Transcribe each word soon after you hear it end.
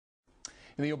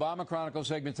In the Obama Chronicle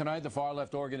segment tonight, the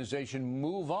far-left organization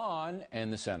Move On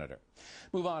and the senator.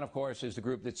 Move On, of course, is the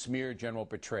group that smeared General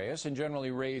Petraeus and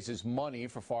generally raises money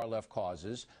for far-left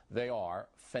causes. They are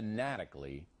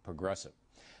fanatically progressive.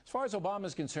 As far as Obama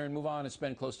is concerned, Move On has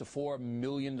spent close to $4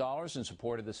 million in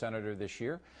support of the senator this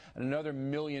year, and another $1.2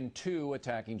 million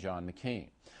attacking John McCain.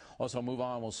 Also, Move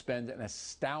On will spend an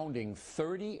astounding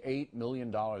 $38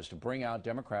 million to bring out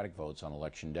Democratic votes on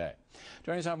Election Day.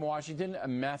 Joining us from Washington,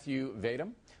 Matthew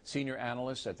Vadum, senior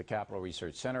analyst at the Capital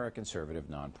Research Center, a conservative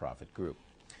nonprofit group.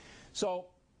 So,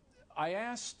 I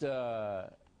asked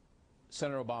Senator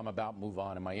Obama about Move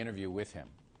On in my interview with him.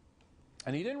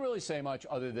 And he didn't really say much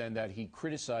other than that he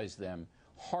criticized them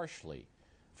harshly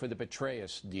for the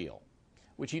Petraeus deal,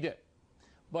 which he did.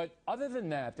 But other than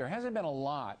that, there hasn't been a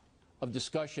lot of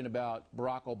discussion about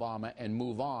Barack Obama and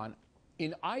Move On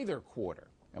in either quarter.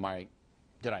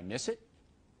 Did I miss it?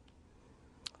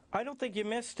 I don't think you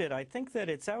missed it. I think that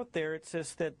it's out there. It's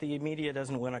just that the media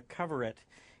doesn't want to cover it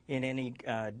in any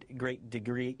great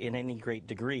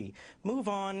degree. Move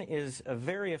On is a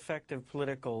very effective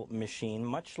political machine,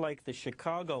 much like the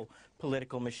Chicago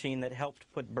political machine that helped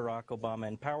put Barack Obama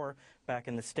in power back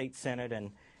in the state Senate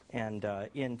and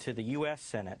into the U.S.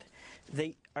 Senate.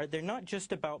 They're not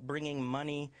just about bringing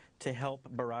money to help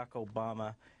Barack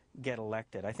Obama get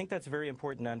elected. I think that's very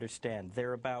important to understand.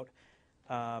 They're about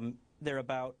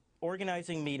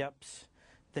organizing meetups.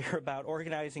 They're about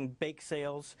organizing bake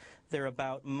sales. They're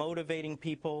about motivating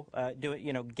people,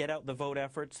 get out the vote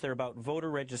efforts. They're about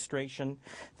voter registration.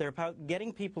 They're about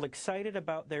getting people excited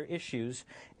about their issues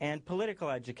and political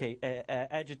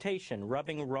agitation,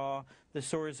 rubbing raw the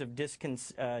sores of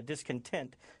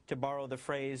discontent, to borrow the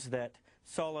phrase that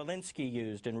Saul Alinsky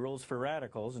used in Rules for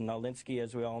Radicals. And Alinsky,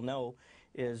 as we all know,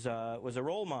 was a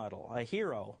role model, a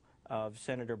hero of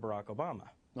Senator Barack Obama.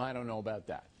 I don't know about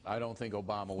that. I don't think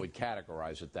Obama would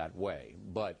categorize it that way.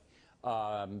 But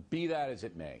be that as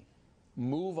it may,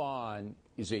 Move On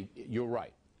is you're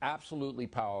right, absolutely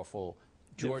powerful.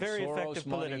 George Soros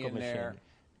money in there,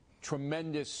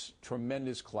 tremendous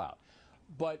clout.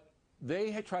 But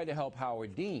they had tried to help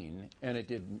Howard Dean, and it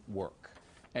didn't work.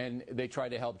 And they tried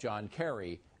to help John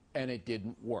Kerry, and it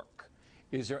didn't work.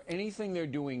 Is there anything they're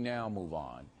doing now, Move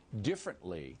On,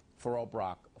 differently for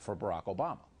Barack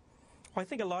Obama? Well, I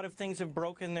think a lot of things have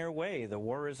broken their way. The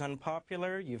war is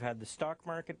unpopular. You've had the stock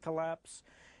market collapse.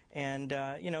 And,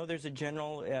 there's a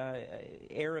general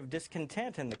air of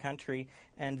discontent in the country,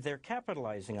 and they're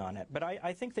capitalizing on it. But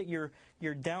I think that you're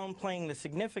downplaying the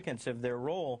significance of their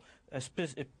role,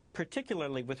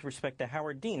 particularly with respect to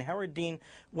Howard Dean. Howard Dean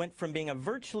went from being a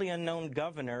virtually unknown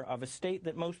governor of a state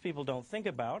that most people don't think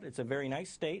about. It's a very nice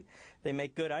state. They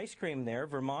make good ice cream there,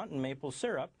 Vermont and maple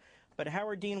syrup. But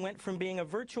Howard Dean went from being a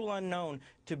virtual unknown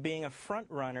to being a front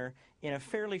runner in a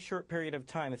fairly short period of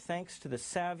time, thanks to the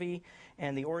savvy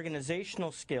and the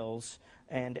organizational skills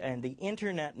and the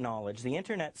internet knowledge, the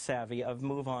internet savvy of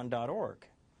MoveOn.org.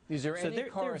 Is there any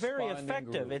they're very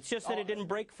effective. Group? It's just that it didn't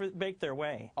break their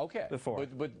way before.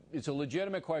 But it's a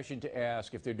legitimate question to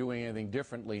ask if they're doing anything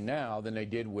differently now than they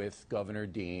did with Governor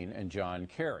Dean and John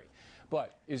Kerry.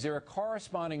 But is there a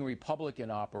corresponding Republican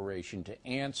operation to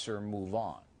answer Move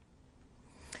On?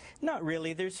 Not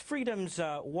really. There's Freedom's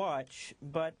Watch,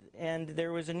 and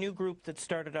there was a new group that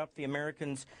started up, the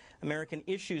American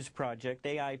Issues Project,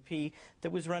 AIP,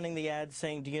 that was running the ad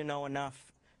saying, "Do you know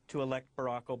enough to elect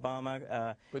Barack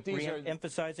Obama?" But these are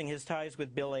emphasizing his ties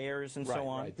with Bill Ayers and so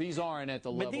on. Right. These aren't at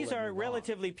the level. But these are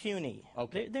relatively puny.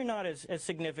 Okay. They're not as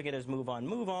significant as Move On.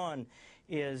 Move On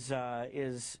is a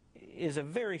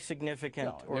very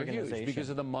significant organization. They're huge because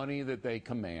of the money that they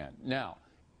command. Now,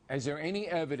 is there any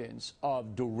evidence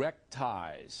of direct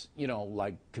ties,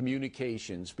 like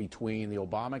communications between the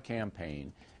Obama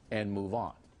campaign and Move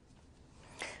On?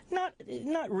 Not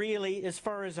really, as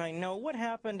far as I know. What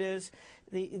happened is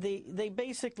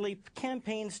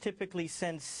campaigns typically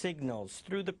send signals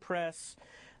through the press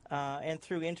and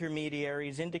through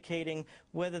intermediaries indicating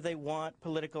whether they want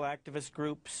political activist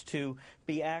groups to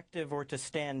be active or to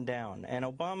stand down. And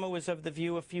Obama was of the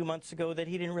view a few months ago that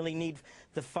he didn't really need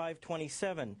the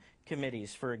 527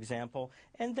 committees, for example.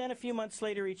 And then a few months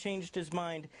later he changed his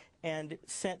mind and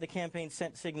the campaign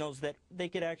sent signals that they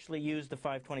could actually use the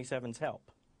 527's help.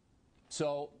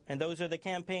 And those are the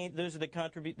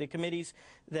committees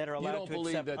that are allowed to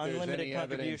accept unlimited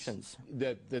contributions.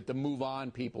 That the Move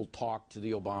On people talk to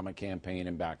the Obama campaign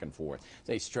and back and forth.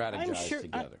 They strategize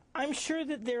together. I'm sure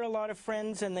that they're a lot of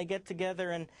friends and they get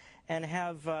together and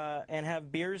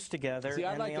have beers together,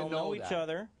 and they all know each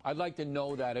other. I'd like to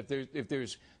know that if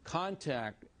there's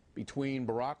contact between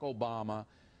Barack Obama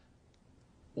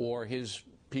or his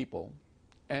people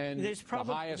And there's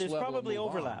probably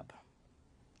overlap.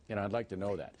 You know, I'd like to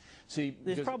know that. See,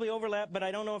 there's probably overlap, but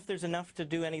I don't know if there's enough to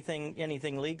do anything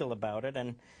legal about it.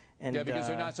 And yeah, because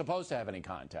they're not supposed to have any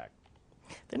contact.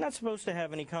 They're not supposed to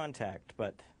have any contact,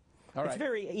 but it's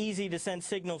very easy to send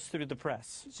signals through the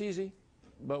press. It's easy,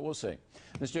 but we'll see.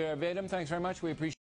 Mr. Vadum, thanks very much. We appreciate